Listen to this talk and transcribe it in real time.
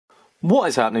What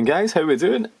is happening, guys? How we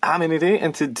doing? I'm Day,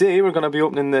 and today we're going to be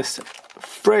opening this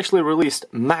freshly released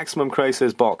Maximum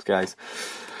Crisis box, guys.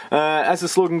 As the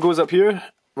slogan goes up here,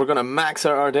 we're going to max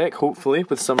out our deck, hopefully,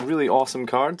 with some really awesome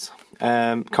cards.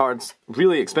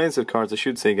 Really expensive cards, I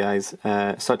should say, guys,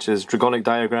 such as Dragonic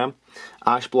Diagram,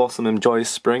 Ash Blossom and Joyous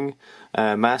Spring,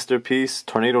 Masterpiece,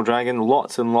 Tornado Dragon,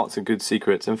 lots and lots of good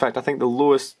secrets. In fact, I think the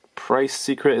lowest price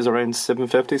secret is around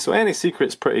 $7.50, so any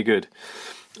secret's pretty good.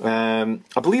 I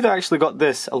believe I actually got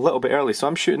this a little bit early, so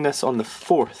I'm shooting this on the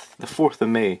 4th of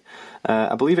May.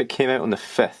 I believe it came out on the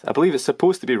 5th. I believe it's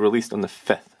supposed to be released on the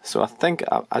 5th, so I think,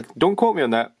 don't quote me on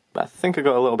that, but I think I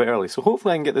got a little bit early. So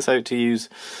hopefully I can get this out to use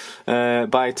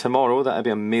by tomorrow. That'd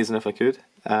be amazing if I could.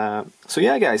 So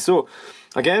yeah, guys, so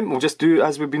again, we'll just do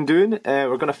as we've been doing.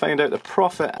 We're going to find out the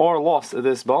profit or loss of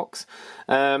this box.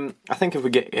 I think if we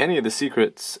get any of the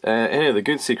secrets, any of the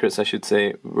good secrets I should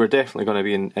say, we're definitely going to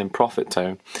be in profit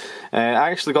town.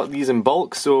 I actually got these in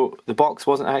bulk, so the box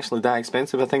wasn't actually that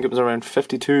expensive. I think it was around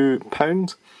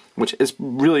 £52, which is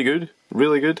really good,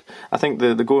 really good. I think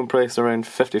the going price is around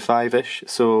 55-ish,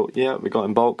 so yeah, we got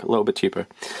in bulk, a little bit cheaper.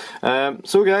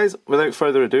 So guys, without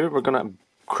further ado, we're going to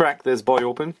crack this boy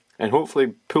open and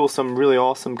hopefully pull some really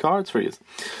awesome cards for you.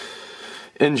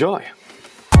 Enjoy!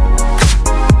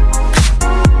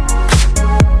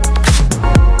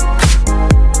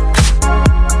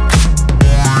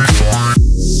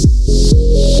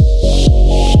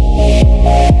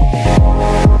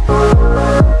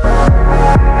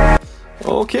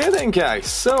 Okay then, guys,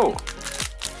 so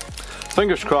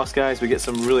fingers crossed, guys, we get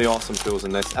some really awesome pulls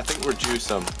in this. I think we're due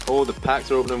some. Oh, the packs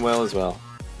are opening well as well.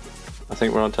 I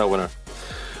think we're on to a winner.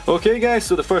 Okay, guys,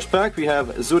 so the first pack we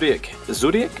have Zodiac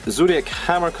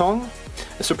Hammer Kong,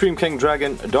 Supreme King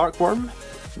Dragon Darkworm,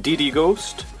 DD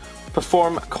Ghost,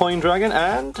 Perform Coin Dragon,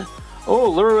 and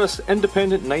Lurus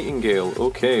Independent Nightingale.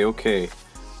 Okay,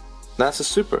 that's a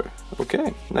super.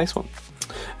 Okay, nice one.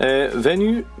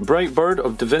 Venue, Bright Bird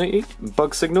of Divinity,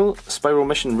 Bug Signal, Spiral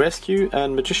Mission Rescue,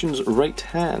 and Magician's Right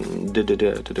Hand.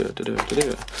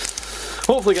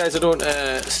 Hopefully, guys, I don't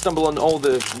stumble on all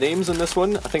the names on this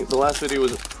one. I think the last video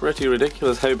was pretty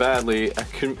ridiculous how badly I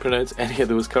couldn't pronounce any of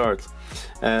those cards.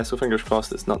 So fingers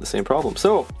crossed it's not the same problem.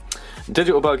 So,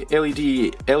 Digital Bug,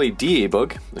 LED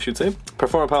Bug, I should say,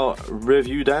 Performapal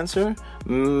Review Dancer,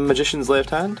 Magician's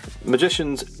Left Hand,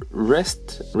 Magician's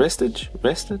Restige,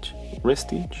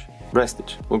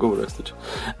 we'll go with Restige,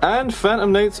 and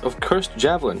Phantom Knights of Cursed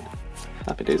Javelin.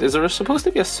 Happy days. Is there supposed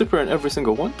to be a super in every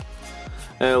single one?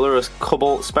 Lurus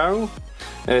Cobalt Sparrow,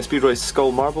 Speedroid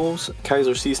Skull Marbles,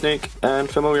 Kaiser Sea Snake, and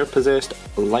Familiar Possessed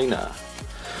Lina.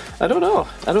 I don't know,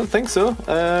 I don't think so.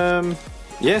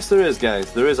 Yes, there is,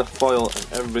 guys. There is a foil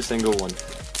in every single one.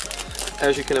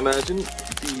 As you can imagine,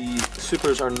 the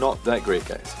supers are not that great,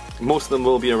 guys. Most of them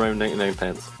will be around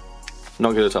 99p.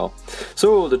 Not good at all.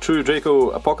 So, the True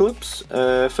Draco Apocalypse,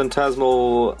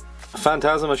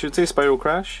 Phantasm, I should say, Spiral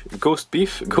Crash, Ghost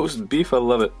Beef, I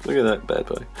love it. Look at that bad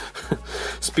boy.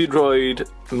 Speedroid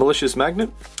Malicious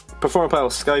Magnet,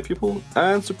 Performapal Sky Pupil,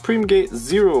 and Supreme Gate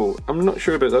Zero. I'm not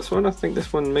sure about this one. I think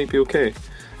this one might be okay.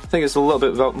 I think it's a little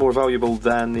bit more valuable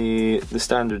than the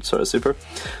standard sort of super.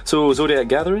 So Zodiac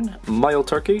Gathering, Mild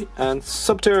Turkey, and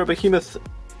Subterra Behemoth.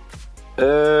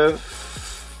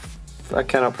 I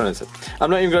cannot pronounce it.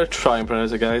 I'm not even going to try and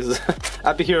pronounce it, guys.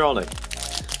 I'd be here all night.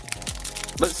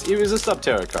 But it was a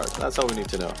Subterra card. That's all we need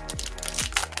to know.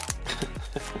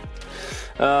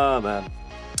 Oh man.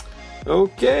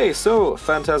 Okay, so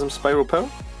Phantasm Spiral Power,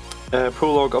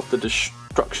 Prologue of the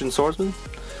Destruction Swordsman,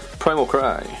 Primal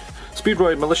Cry,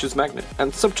 Speedroid Malicious Magnet,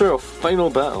 and Subterra Final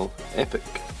Battle. Epic.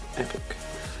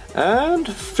 And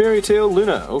Fairy Tale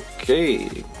Luna.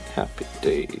 Okay, happy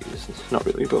days. Not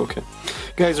really, but okay.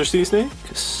 Geyser Sea Snake,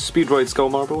 Speedroid Skull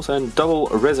Marbles, and Double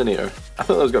Resonator. I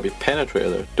thought that was going to be Penetrator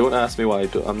there. Don't ask me why.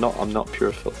 I'm not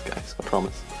pure filth, guys. I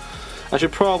promise. I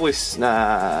should probably sleeve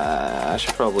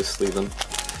them.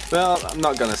 Well, I'm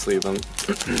not gonna sleeve them.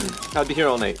 I'd be here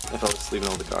all night if I was sleeving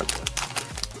all the cards.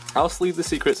 I'll sleeve the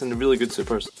secrets and the really good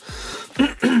supers.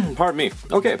 Pardon me.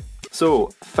 Okay,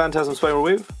 so Phantasm Spiral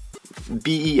Wave,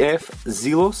 BEF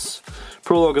Zelos,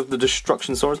 Prologue of the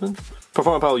Destruction Swordsman,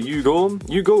 Performapal Yugioh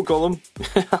Golem,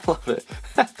 I love it,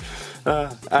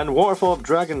 and Waterfall of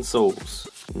Dragon Souls,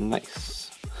 nice.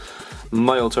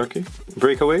 Mild Turkey,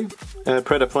 Breakaway,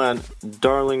 Predaplan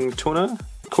Darling Tona,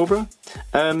 Cobra,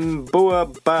 and Boa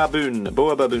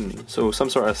Baboon, so some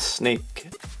sort of snake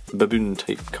baboon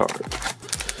type card.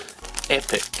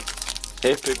 Epic.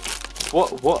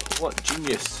 What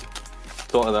genius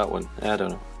thought of that one? I don't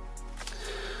know.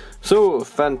 So,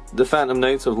 the Phantom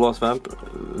Knights of Lost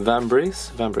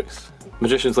Vambrace,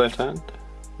 Magician's Left Hand,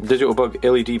 Digital Bug,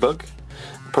 LED Bug,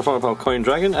 Performapal Coin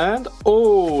Dragon, and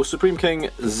oh, Supreme King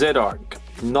Zedark.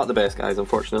 Not the best, guys,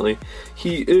 unfortunately.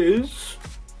 He is,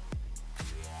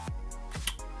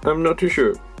 I'm not too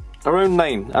sure, around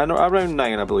 9. I know, around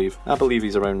 9, I believe. I believe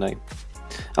he's around 9.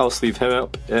 I'll sleeve him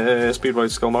up.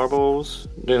 Speedride Skull Marbles,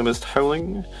 Dynamist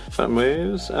Howling, Phantom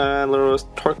Waves, and Lurus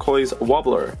Turquoise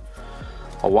Wobbler.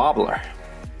 A wobbler.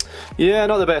 Yeah,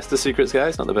 not the best of secrets,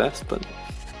 guys, not the best, but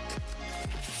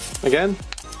again,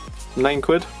 9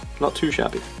 quid, not too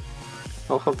shabby.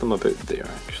 I'll have them about there,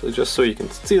 actually, just so you can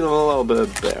see them a little bit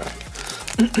better.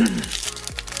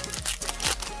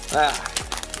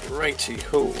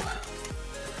 Righty-ho.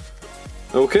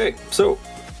 Okay, so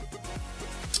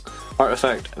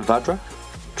Artifact Vadra,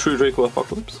 True Draco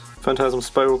Apocalypse, Phantasm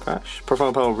Spiral Crash,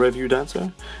 Performapal Review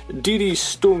Dancer, DD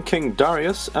Stone King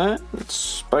Darius, and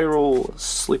Spiral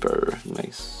Sleeper.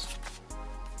 Nice.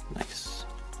 Nice.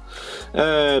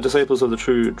 Disciples of the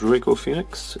True Draco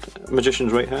Phoenix,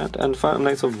 Magician's Right Hand, and Phantom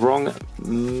Knights of Wrong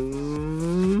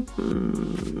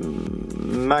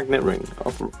Magnet Ring.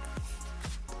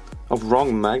 Of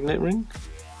Wrong Magnet Ring?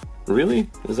 Really?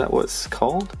 Is that what it's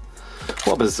called?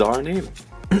 What a bizarre name.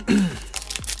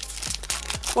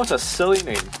 What a silly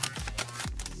name.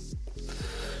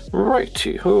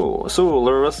 Righty ho. So,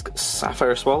 Lurisk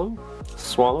Sapphire Swallow?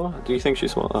 Swallow? Do you think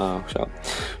she's Swallow? Oh, shut up.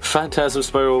 Phantasm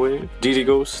Spiral Wave, DD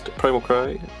Ghost, Primal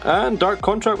Cry, and Dark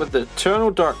Contract with the Eternal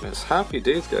Darkness. Happy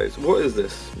days, guys. What is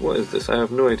this? What is this? I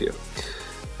have no idea.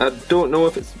 I don't know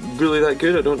if it's really that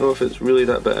good. I don't know if it's really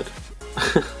that bad.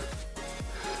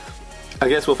 I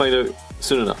guess we'll find out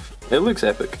soon enough. It looks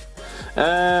epic.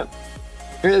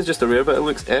 It is just a rare, but it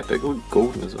looks epic. It looks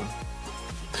golden as well.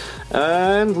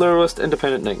 And Lurust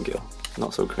Independent Nightingale.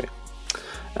 Not so great.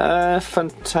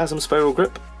 Phantasm Spiral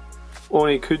Grip,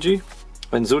 Oni Kuji,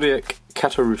 and Zodiac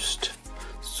Cataroost.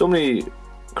 So many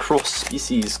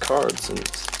cross-species cards. And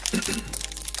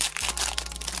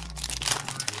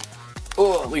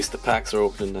oh, at least the packs are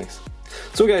opening nice.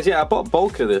 So guys, yeah, I bought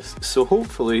bulk of this, so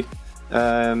hopefully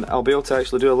I'll be able to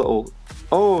actually do a little...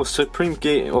 Oh, Supreme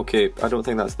Gate. Okay, I don't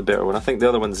think that's the better one. I think the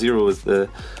other one, Zero, is the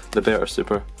better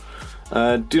super.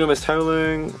 Dynamist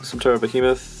Howling, Subterra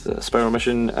Behemoth, Spiral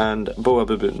Mission, and Boa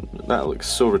Baboon. That looks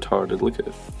so retarded, look at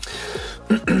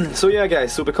it. So yeah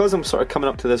guys, so because I'm sort of coming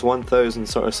up to this 1,000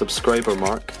 sort of subscriber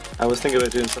mark, I was thinking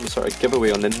about doing some sort of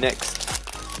giveaway on the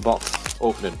next box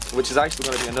opening, which is actually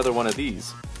going to be another one of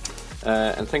these.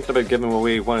 And thinking about giving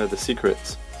away one of the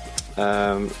secrets.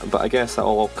 But I guess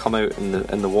that'll all come out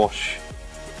in the wash.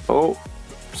 Oh,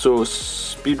 so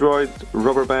Speedroid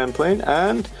Rubber Band Plane,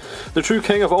 and the True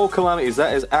King of All Calamities.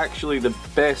 That is actually the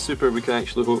best super we can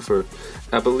actually hope for.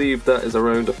 I believe that is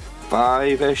around a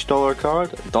 $5-ish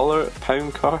card,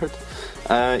 pound card.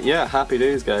 Yeah, happy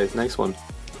days, guys. Nice one.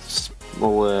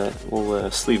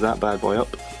 We'll sleeve that bad boy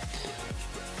up.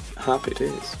 Happy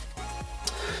days.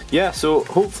 Yeah, so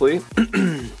hopefully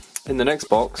in the next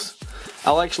box,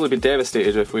 I'll actually be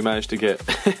devastated if we manage to get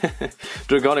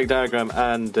Dragonic Diagram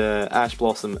and Ash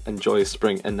Blossom and Joyous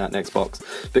Spring in that next box,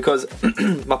 because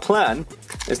my plan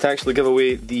is to actually give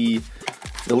away the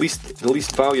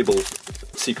least valuable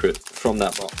secret from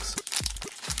that box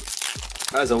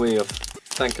as a way of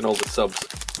thanking all the subs,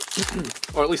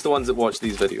 or at least the ones that watch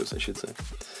these videos, I should say.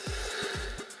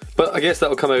 But I guess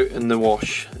that'll come out in the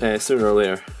wash sooner or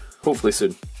later, hopefully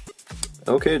soon.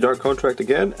 Okay, Dark Contract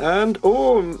again, and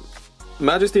oh,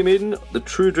 Majesty Maiden, the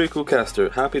True Draco Caster.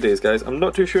 Happy days, guys. I'm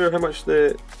not too sure how much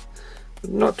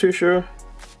not too sure.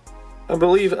 I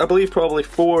believe probably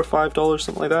 $4 or $5,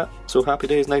 something like that. So happy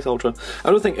days, nice ultra. I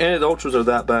don't think any of the ultras are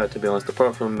that bad, to be honest,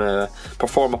 apart from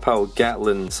Performapal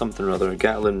Gatlin something or other,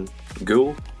 Gatlin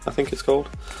Ghoul, I think it's called.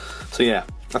 So yeah,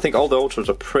 I think all the ultras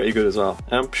are pretty good as well.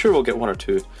 And I'm sure we'll get one or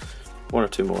two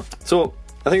more. So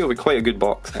I think it'll be quite a good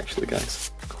box, actually,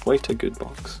 guys. Quite a good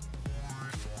box.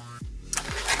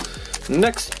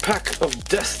 Next pack of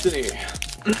Destiny.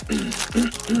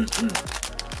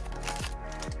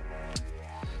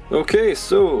 Okay,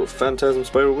 so Phantasm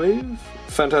Spiral Wave,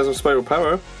 Phantasm Spiral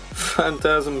Power,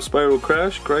 Phantasm Spiral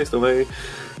Crash, Christ away,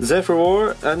 Zephyr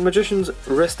War, and Magician's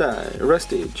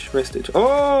Restage.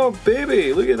 Oh,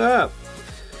 baby, look at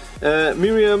that.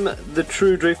 Miriam, the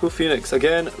True Draco Phoenix.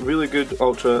 Again, really good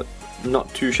ultra,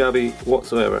 not too shabby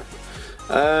whatsoever.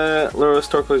 Lurus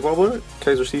Turquoise Wobbler,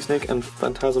 Kaiser Sea Snake, and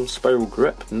Phantasm Spiral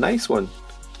Grip. Nice one.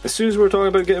 As soon as we were talking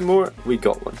about getting more, we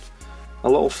got one. A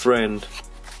little friend.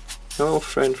 A little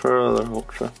friend for our other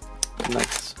ultra.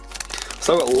 Nice.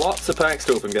 So I've got lots of packs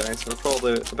to open, guys. We're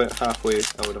probably about halfway,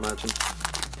 I would imagine.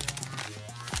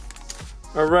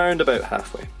 Around about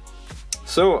halfway.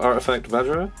 So, Artifact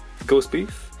Vajra, Ghost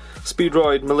Beef,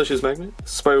 Speedroid Malicious Magnet,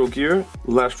 Spiral Gear,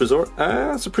 Last Resort,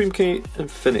 and Supreme K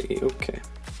Infinity. Okay.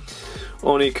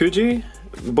 Oni Kuji,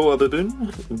 Boa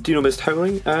Baboon, Dino Mist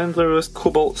Howling, and Lyrist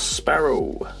Cobalt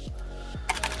Sparrow.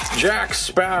 Jack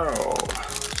Sparrow!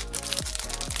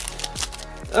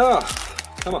 Oh,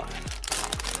 come on.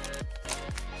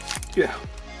 Yeah.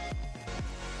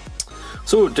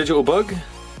 So, Digital Bug,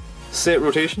 Set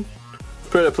Rotation,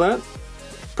 Predator Plant,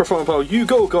 Performance Power,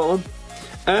 Yugioh Golem,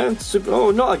 and Super. Oh,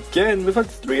 not again! We've had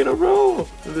 3 in a row!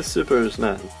 The Supers,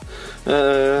 man.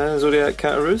 Zodiac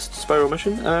Cat Roost, Spiral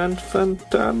Mission, and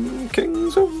Phantom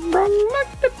Kings of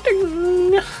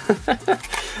Magneting!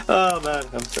 Oh man,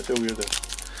 I'm such a weirdo.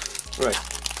 Right.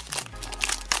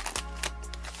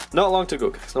 Not long to go,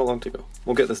 guys, not long to go.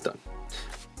 We'll get this done.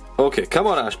 Okay, come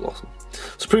on, Ash Blossom.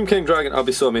 Supreme King Dragon, I'll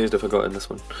be so amazed if I got in this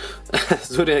one.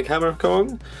 Zodiac Hammer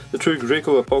Kong, the True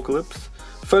Draco Apocalypse,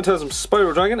 Phantasm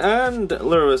Spiral Dragon, and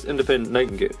Lyrist Independent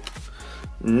Nightingale.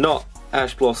 Not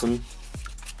Ash Blossom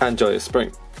and Joyous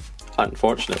Spring.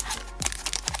 Unfortunate.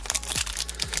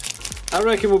 I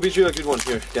reckon we'll be due a good one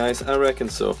here, guys. I reckon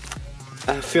so.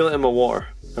 I feel it in my water.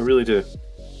 I really do.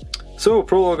 So,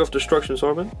 Prologue of Destruction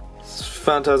Sorbent,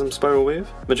 Phantasm Spiral Wave,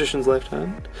 Magician's Left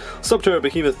Hand, Subterra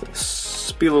Behemoth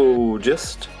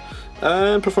Spelogist,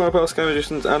 and Performer Power Sky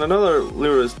Magicians, and another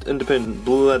Lyrist Independent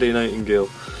Bloody Nightingale.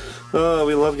 Oh,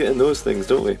 we love getting those things,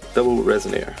 don't we? Double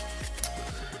Resonator.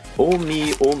 Oh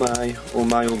me, oh my, oh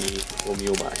my, oh me, oh me,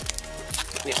 oh my.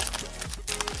 Yeah.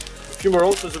 A few more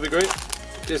ultras would be great.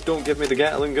 Just don't give me the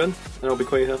Gatling gun, and I'll be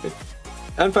quite happy.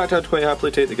 In fact, I'd quite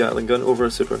happily take the Gatling gun over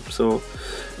a super. So,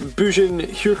 Bujin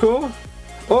Hyuko.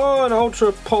 Oh, an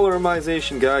ultra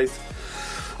polarization, guys.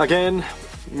 Again,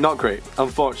 not great.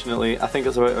 Unfortunately, I think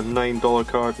it's about a $9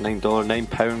 card,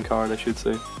 £9 card, I should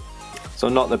say. So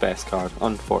not the best card,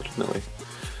 unfortunately.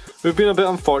 We've been a bit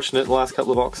unfortunate the last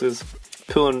couple of boxes,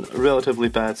 pulling relatively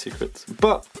bad secrets.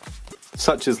 But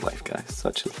such is life, guys.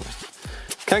 Such is life.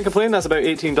 Can't complain. That's about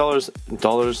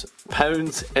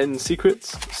 £18 in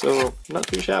secrets, so not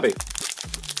too shabby.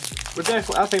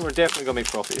 I think we're definitely gonna make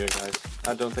profit here, guys.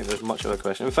 I don't think there's much of a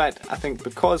question. In fact, I think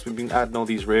because we've been adding all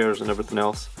these rares and everything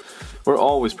else, we're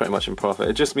always pretty much in profit.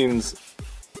 It just means,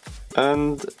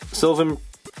 and Sylvan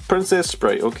Princess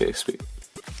Sprite. Okay, sweet.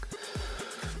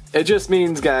 It just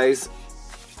means, guys,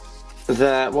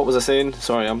 that, what was I saying?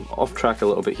 Sorry, I'm off track a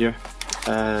little bit here.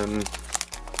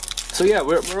 So yeah,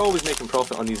 we're always making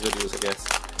profit on these videos, I guess.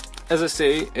 As I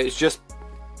say, it's just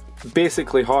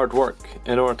basically hard work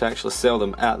in order to actually sell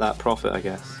them at that profit, I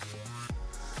guess.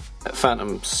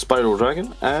 Phantom Spiral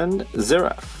Dragon and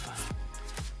Xerath.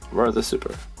 Where the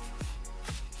super.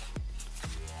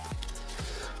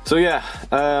 So yeah,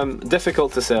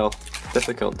 difficult to sell.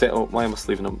 Difficult. Oh, why am I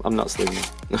sleeving them? I'm not sleeving them.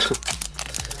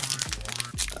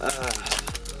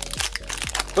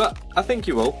 But I think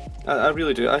you will. I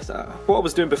really do. What I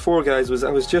was doing before, guys, was I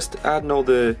was just adding all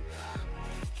the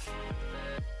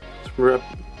Raid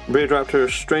Raptor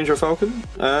Stranger Falcon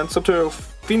and Subterra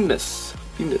Fiendus.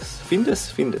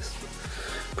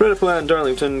 Predator Plan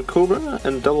Darlington Cobra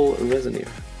and Double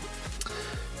Resonator.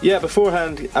 Yeah,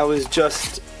 beforehand I was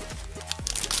just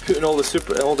putting all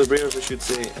the rares, I should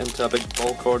say, into a big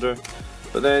bulk order.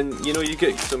 But then, you know, you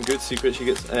get some good secrets, you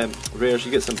get rares,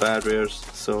 you get some bad rares,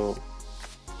 so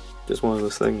just one of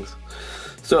those things.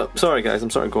 So, sorry guys, I'm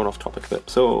sort of going off topic a bit.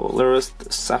 So,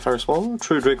 Lyrist Sapphire Swallow,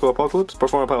 True Draco Apocalypse,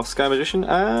 Performer Pile Sky Magician,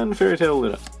 and Fairy Tale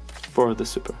Luna for the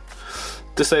super.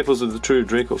 Disciples of the True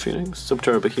Draco Phoenix,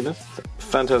 Subterra Behemoth,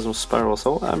 Phantasm Spiral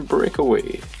Assault, and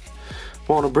Breakaway.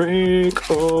 Wanna break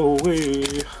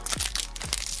away.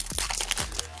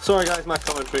 Sorry guys, my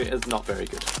commentary is not very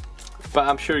good. But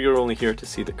I'm sure you're only here to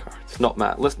see the cards, not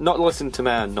listen to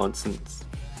my nonsense.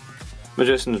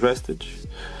 Magician's Vestige.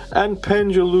 And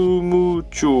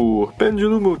Pendulumucho.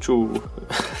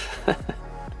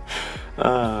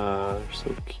 Ah, they're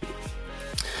so cute.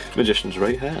 Magician's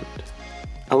Right Hand.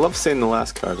 I love saying the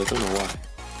last card, I don't know why.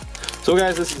 So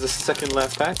guys, this is the second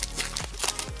last pack.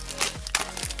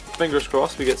 Fingers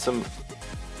crossed we get some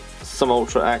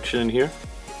ultra action in here.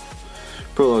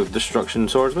 Prologue Destruction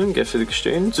Swordsman, Gifted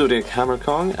Exchange, Zodiac Hammer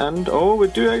Kong, and oh, we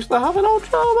do actually have an ultra!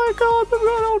 Oh my god, we've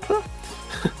got an ultra!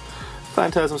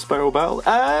 Phantasm Spiral Battle,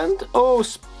 and oh,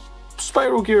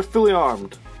 Spiral Gear Fully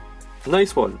Armed.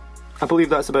 Nice one. I believe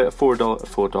that's about a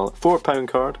 £4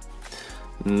 card.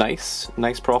 Nice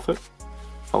profit.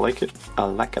 I like it. I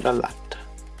like it a lot.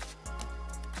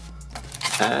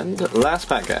 And last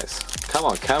pack, guys. Come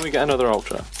on, can we get another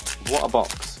ultra? What a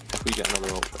box if we get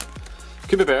another ultra.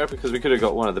 Could be better because we could have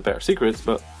got one of the better secrets,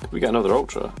 but if we get another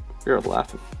ultra, we're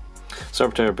laughing.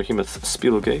 Serpentine Behemoth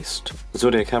Spielgeist,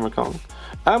 Zodiac Hammerkong,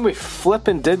 and we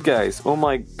flipping did, guys. Oh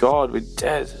my god, we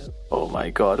did. Oh my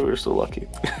god, we were so lucky.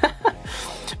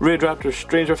 Raid Raptor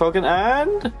Stranger Falcon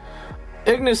and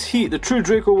Ignis Heat, the true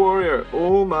Draco Warrior.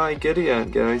 Oh my giddy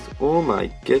aunt, guys. Oh my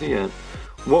giddy aunt.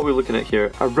 What we're looking at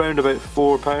here, around about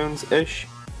 £4-ish.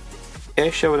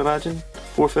 I would imagine.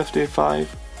 4.50,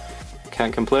 5.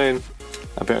 Can't complain.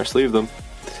 I better sleeve them.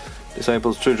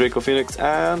 Disciples True Draco Phoenix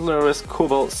and Luris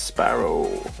Cobalt Sparrow.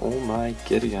 Oh my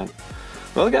giddy aunt.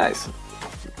 Well guys,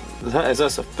 that is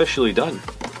us officially done.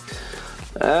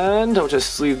 And I'll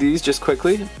just sleeve these just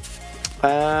quickly.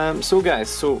 So guys,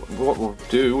 so what we'll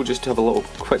do, we'll just have a little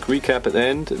quick recap at the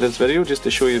end of this video just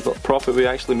to show you the profit we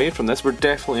actually made from this. We're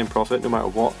definitely in profit no matter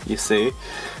what you say.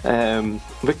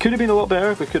 We could have been a lot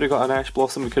better. We could have got an Ash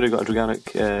Blossom, we could have got a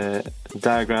Dragonic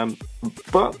Diagram,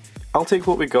 but I'll take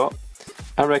what we got.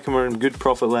 I reckon we're in good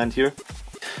profit land here.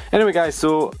 Anyway guys,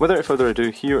 so without further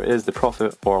ado, here is the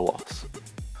profit or loss.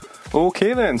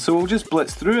 Okay then, so we'll just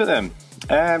blitz through it then.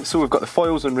 So we've got the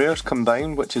foils and rares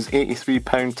combined, which is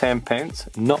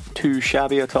 £83.10, not too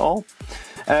shabby at all.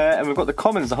 And we've got the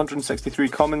commons, 163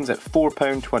 commons at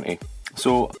 £4.20.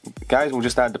 So guys, we'll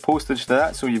just add the postage to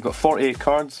that. So you've got 48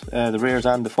 cards, the rares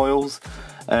and the foils,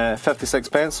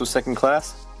 56p, so second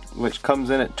class, which comes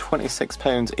in at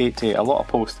 £26.80. A lot of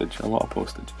postage, a lot of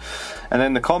postage. And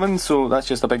then the commons, so that's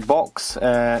just a big box,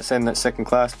 it's in at second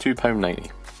class,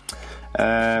 £2.90.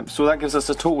 So that gives us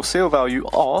a total sale value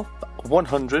of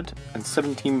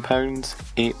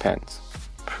 £117.08.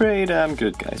 Pretty damn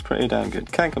good, guys, pretty damn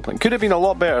good. Can't complain. Could have been a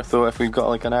lot better though if we've got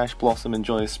like an Ash Blossom and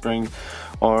Joyous Spring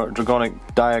or Dragonic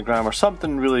Diagram or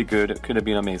something really good. It could have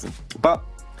been amazing. But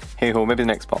hey ho, maybe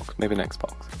next box, maybe next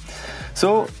box.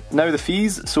 So now the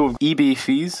fees. So eBay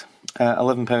fees at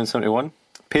 £11.71,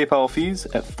 PayPal fees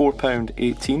at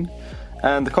 £4.18.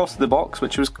 and the cost of the box,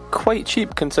 which was quite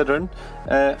cheap considering,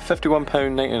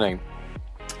 £51.99.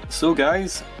 So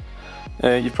guys,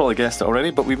 you've probably guessed it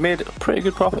already, but we've made a pretty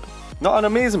good profit. Not an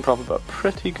amazing profit, but a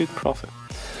pretty good profit.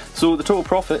 So the total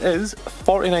profit is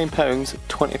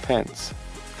 £49.20.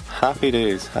 Happy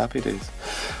days, happy days.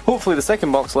 Hopefully the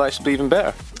second box will actually be even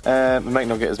better. We might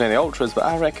not get as many ultras, but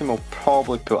I reckon we'll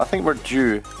probably pull, I think we're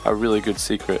due a really good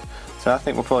secret. So I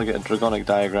think we'll probably get a Dragonic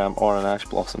Diagram or an Ash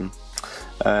Blossom.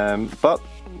 But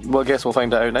well, I guess we'll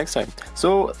find that out next time.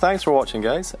 So thanks for watching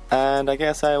guys, and I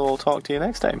guess I will talk to you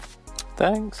next time.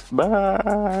 Thanks,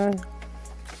 bye.